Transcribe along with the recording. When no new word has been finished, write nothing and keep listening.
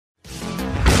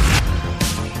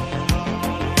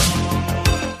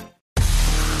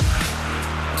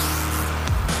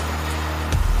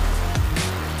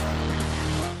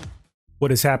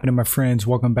What is happening, my friends?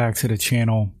 Welcome back to the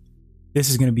channel.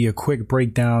 This is going to be a quick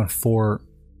breakdown for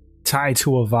Tai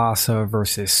Tuivasa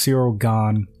versus Ciryl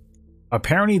Gane.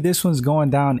 Apparently this one's going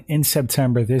down in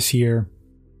September this year.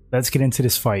 Let's get into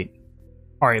this fight.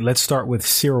 Alright, let's start with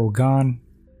Ciryl Gane.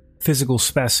 Physical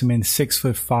specimen,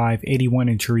 6'5",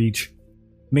 81-inch reach.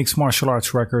 Mixed martial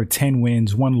arts record, 10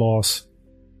 wins, 1 loss.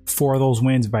 4 of those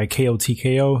wins by KO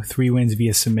TKO, 3 wins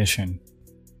via submission.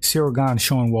 Ciryl Gane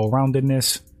showing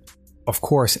well-roundedness. Of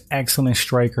course, excellent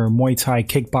striker, Muay Thai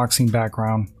kickboxing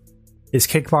background. His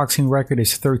kickboxing record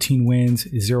is 13 wins,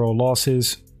 0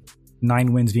 losses,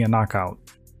 9 wins via knockout.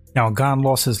 Now, Gane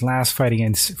lost his last fight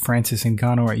against Francis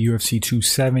Ngannou at UFC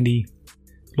 270.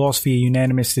 Lost via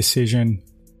unanimous decision.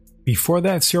 Before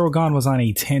that, Ciryl Gane was on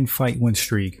a 10-fight win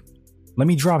streak. Let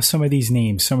me drop some of these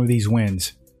names, some of these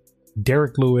wins.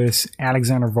 Derek Lewis,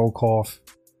 Alexander Volkov,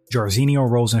 Jairzinho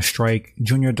Rozenstruik,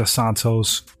 Junior Dos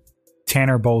Santos,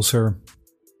 Tanner Boser.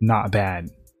 Not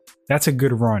bad. That's a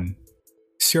good run.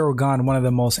 Ciryl Gane, one of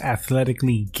the most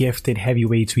athletically gifted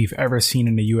heavyweights we've ever seen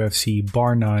in the UFC,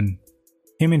 bar none.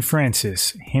 Him and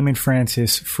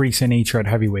Francis, freaks in nature at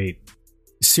heavyweight.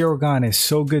 Ciryl Gane is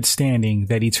so good standing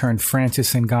that he turned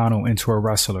Francis Ngannou into a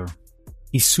wrestler.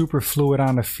 He's super fluid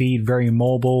on the feet, very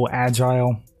mobile,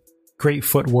 agile, great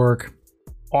footwork,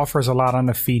 offers a lot on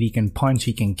the feet. He can punch,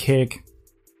 he can kick,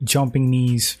 jumping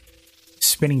knees,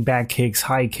 spinning back kicks,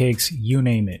 high kicks, you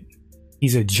name it.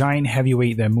 He's a giant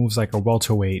heavyweight that moves like a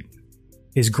welterweight.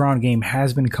 His ground game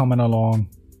has been coming along.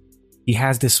 He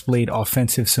has displayed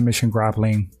offensive submission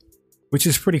grappling, which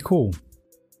is pretty cool.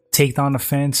 Takedown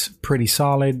defense, pretty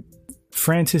solid.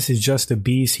 Francis is just a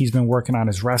beast. He's been working on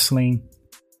his wrestling,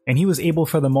 and he was able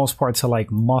for the most part to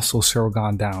muscle Ciryl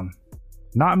Gane down.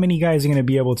 Not many guys are going to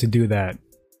be able to do that.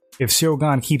 If Ciryl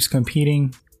Gane keeps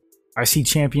competing, I see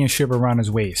championship around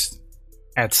his waist.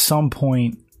 At some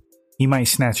point, he might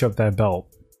snatch up that belt.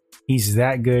 He's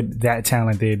that good, that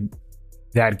talented,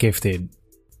 that gifted.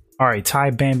 Alright,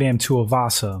 Tai Bam Bam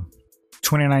Tuivasa,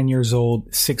 29 years old,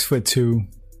 6'2",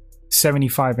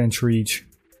 75-inch reach.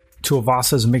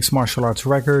 Tuivasa's mixed martial arts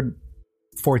record,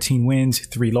 14 wins,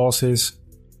 3 losses,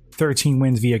 13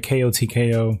 wins via KO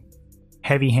TKO.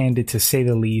 Heavy-handed to say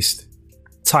the least.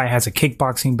 Tai has a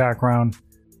kickboxing background,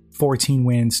 14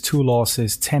 wins, 2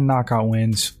 losses, 10 knockout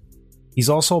wins. He's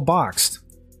also boxed.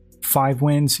 5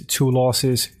 wins, 2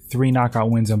 losses, 3 knockout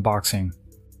wins in boxing.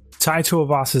 Tai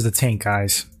Tuivasa is the tank,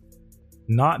 guys.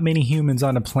 Not many humans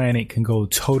on the planet can go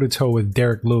toe-to-toe with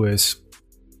Derek Lewis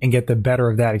and get the better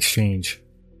of that exchange.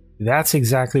 That's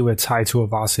exactly what Tai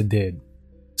Tuivasa did.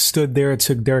 Stood there,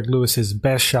 took Derek Lewis's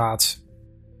best shots,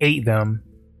 ate them,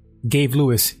 gave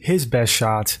Lewis his best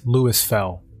shots, Lewis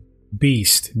fell.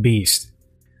 Beast.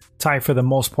 Tai, for the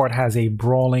most part, has a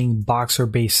brawling,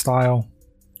 boxer-based style.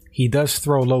 He does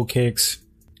throw low kicks.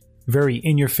 Very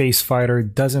in-your-face fighter,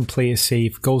 doesn't play it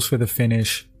safe, goes for the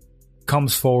finish.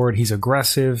 Comes forward, he's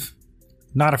aggressive.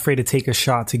 Not afraid to take a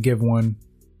shot to give one.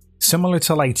 Similar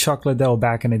to Chuck Liddell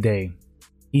back in the day.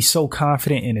 He's so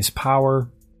confident in his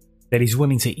power that he's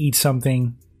willing to eat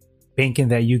something, banking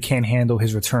that you can't handle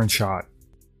his return shot.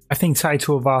 I think Tai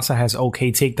Tuivasa has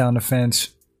okay takedown defense.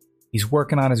 He's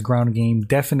working on his ground game.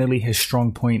 Definitely his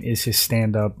strong point is his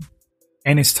stand-up,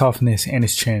 and his toughness, and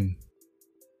his chin.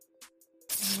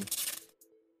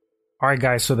 Alright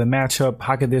guys, so the matchup,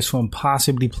 how could this one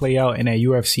possibly play out in a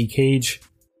UFC cage?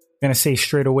 I'm going to say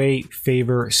straight away,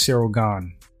 favor Ciryl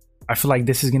Gane. I feel like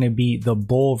this is going to be the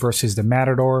bull versus the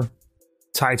matador.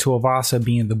 Tai Tuivasa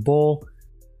being the bull,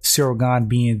 Ciryl Gane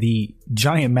being the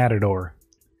giant matador.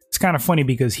 It's kind of funny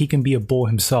because he can be a bull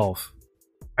himself.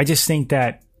 I just think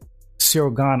that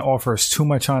Ciryl Gane offers too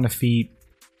much on the feet.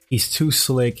 He's too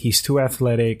slick, he's too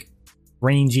athletic,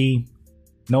 rangy,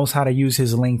 knows how to use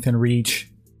his length and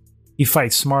reach. He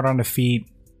fights smart on the feet,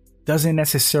 doesn't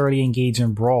necessarily engage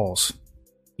in brawls.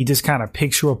 He just kind of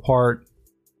picks you apart.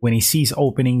 When he sees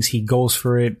openings, he goes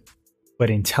for it,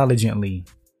 but intelligently.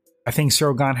 I think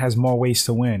Ciryl Gane has more ways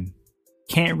to win.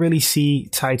 Can't really see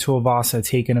Tai Tuivasa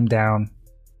taking him down.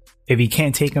 If he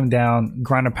can't take him down,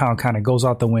 ground and pound kind of goes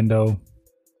out the window.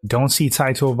 Don't see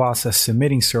Tai Tuivasa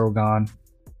submitting Ciryl Gane.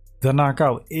 The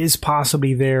knockout is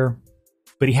possibly there,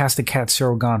 but he has to catch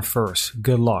Ciryl Gane first.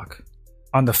 Good luck.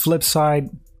 On the flip side,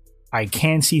 I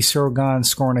can see Ciryl Gane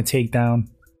scoring a takedown,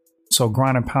 so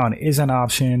ground and pound is an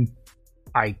option.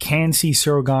 I can see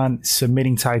Ciryl Gane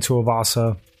submitting Tai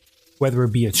Tuivasa, whether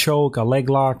it be a choke, a leg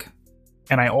lock,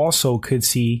 and I also could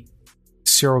see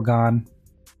Ciryl Gane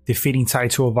defeating Tai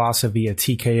Tuivasa via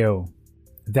TKO.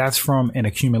 That's from an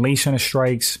accumulation of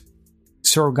strikes.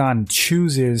 Ciryl Gane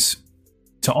chooses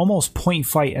to almost point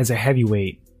fight as a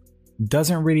heavyweight.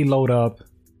 Doesn't really load up.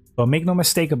 But make no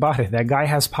mistake about it, that guy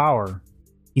has power.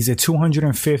 He's a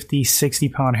 250,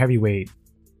 60-pound heavyweight.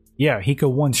 Yeah, he could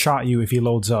one-shot you if he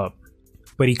loads up.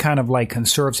 But he kind of like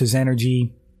conserves his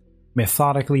energy,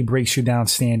 methodically breaks you down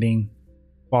standing,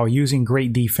 while using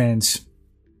great defense,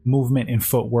 movement, and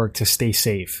footwork to stay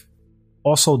safe.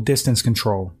 Also distance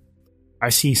control. I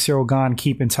see Ciryl Gane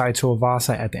keeping Tai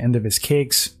Tuivasa at the end of his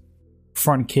kicks,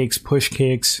 front kicks, push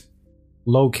kicks,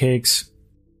 low kicks,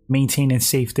 maintaining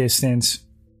safe distance,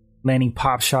 landing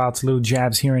pop shots, little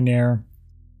jabs here and there,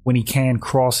 when he can,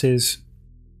 crosses.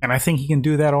 And I think he can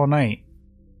do that all night.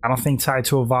 I don't think Tai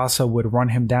Tuivasa would run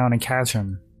him down and catch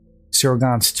him. Ciryl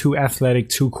Gane's too athletic,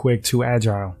 too quick, too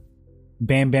agile.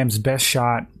 Bam Bam's best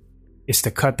shot is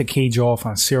to cut the cage off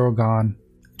on Ciryl Gane,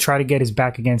 try to get his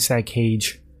back against that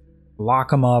cage,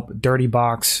 lock him up, dirty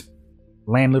box,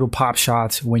 land little pop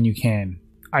shots when you can.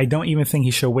 I don't even think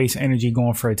he should waste energy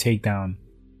going for a takedown.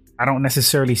 I don't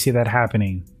necessarily see that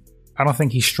happening. I don't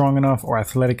think he's strong enough or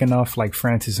athletic enough like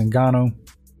Francis Ngannou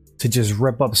to just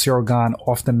rip up Ciryl Gane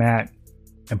off the mat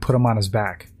and put him on his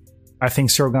back. I think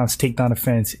Ciryl Gane's takedown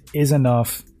defense is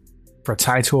enough for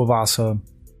Tai Tuivasa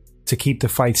to keep the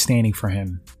fight standing for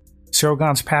him. Ciryl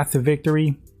Gane's path to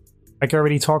victory, like I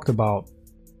already talked about,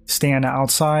 stay on the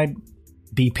outside,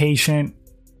 be patient,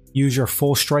 use your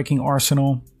full striking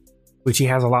arsenal, which he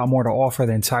has a lot more to offer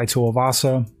than Tai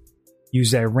Tuivasa.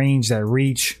 Use that range, that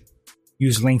reach,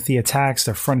 use lengthy attacks,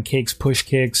 the front kicks, push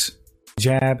kicks,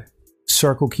 jab,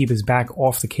 circle, keep his back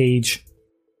off the cage.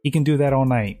 He can do that all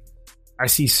night. I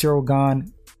see Ciryl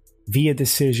Gane via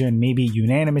decision, maybe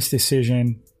unanimous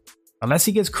decision, unless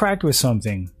he gets cracked with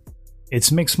something.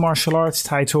 It's mixed martial arts.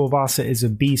 Tai Tuivasa is a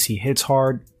beast. He hits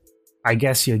hard. I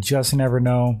guess you just never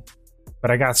know.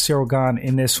 But I got Ciryl Gane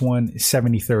in this one,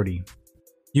 70-30.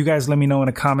 You guys let me know in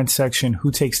the comment section who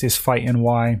takes this fight and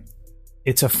why.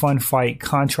 It's a fun fight,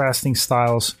 contrasting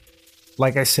styles.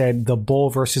 Like I said, the bull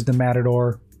versus the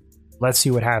matador. Let's see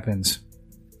what happens.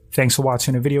 Thanks for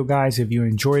watching the video, guys. If you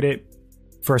enjoyed it,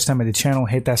 first time at the channel,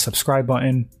 hit that subscribe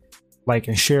button. Like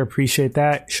and share, appreciate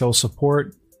that. Show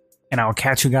support. And I'll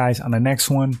catch you guys on the next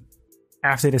one.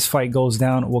 After this fight goes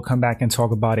down, we'll come back and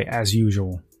talk about it as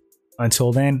usual.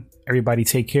 Until then, everybody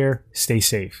take care, stay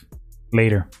safe.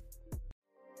 Later.